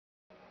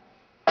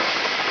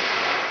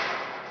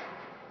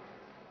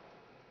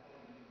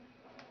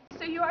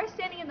you are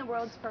standing in the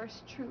world's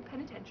first true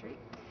penitentiary.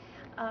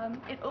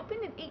 It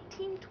opened in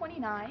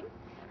 1829,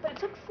 but it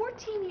took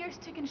 14 years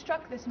to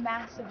construct this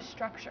massive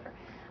structure.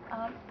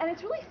 And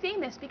it's really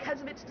famous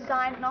because of its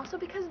design and also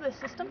because of the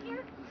system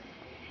here.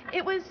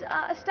 It was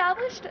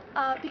established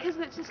because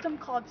of the system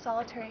called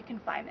solitary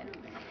confinement.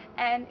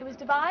 And it was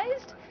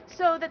devised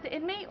so that the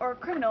inmate or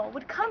criminal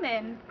would come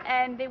in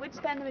and they would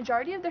spend the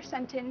majority of their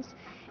sentence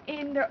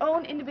in their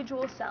own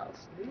individual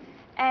cells.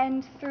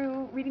 And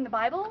through reading the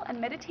Bible and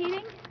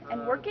meditating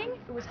and working,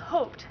 it was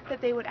hoped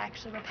that they would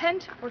actually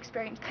repent or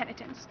experience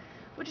penitence,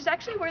 which is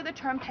actually where the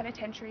term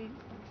penitentiary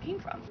came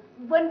from.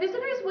 When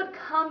visitors would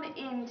come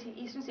into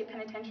Eastern State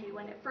Penitentiary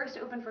when it first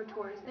opened for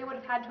tours, they would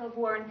have had to have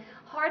worn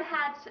hard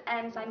hats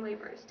and signed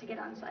waivers to get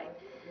on site.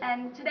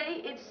 And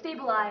today it's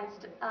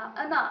stabilized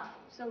enough.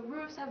 So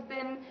roofs have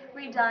been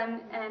redone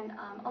and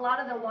a lot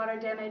of the water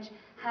damage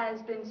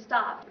has been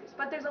stopped.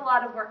 But there's a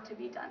lot of work to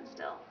be done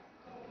still.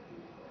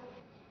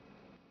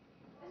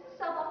 This is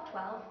cell block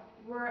 12.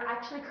 We're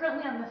actually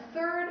currently on the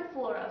 3rd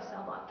floor of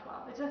cell block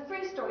 12. It's a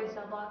 3-story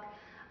cell block,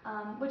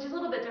 which is a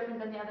little bit different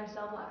than the other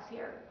cell blocks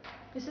here.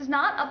 This is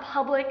not a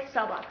public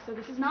cell block, so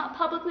this is not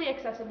publicly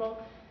accessible.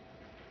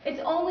 It's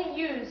only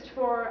used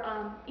for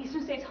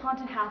Eastern State's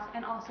haunted house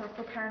and also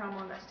for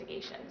paranormal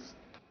investigations.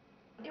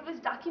 It was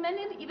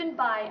documented, even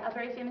by a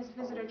very famous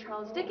visitor,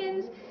 Charles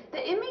Dickens,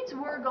 that inmates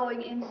were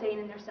going insane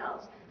in their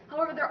cells.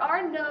 However, there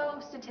are no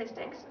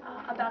statistics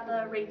about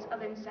the rates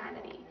of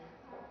insanity.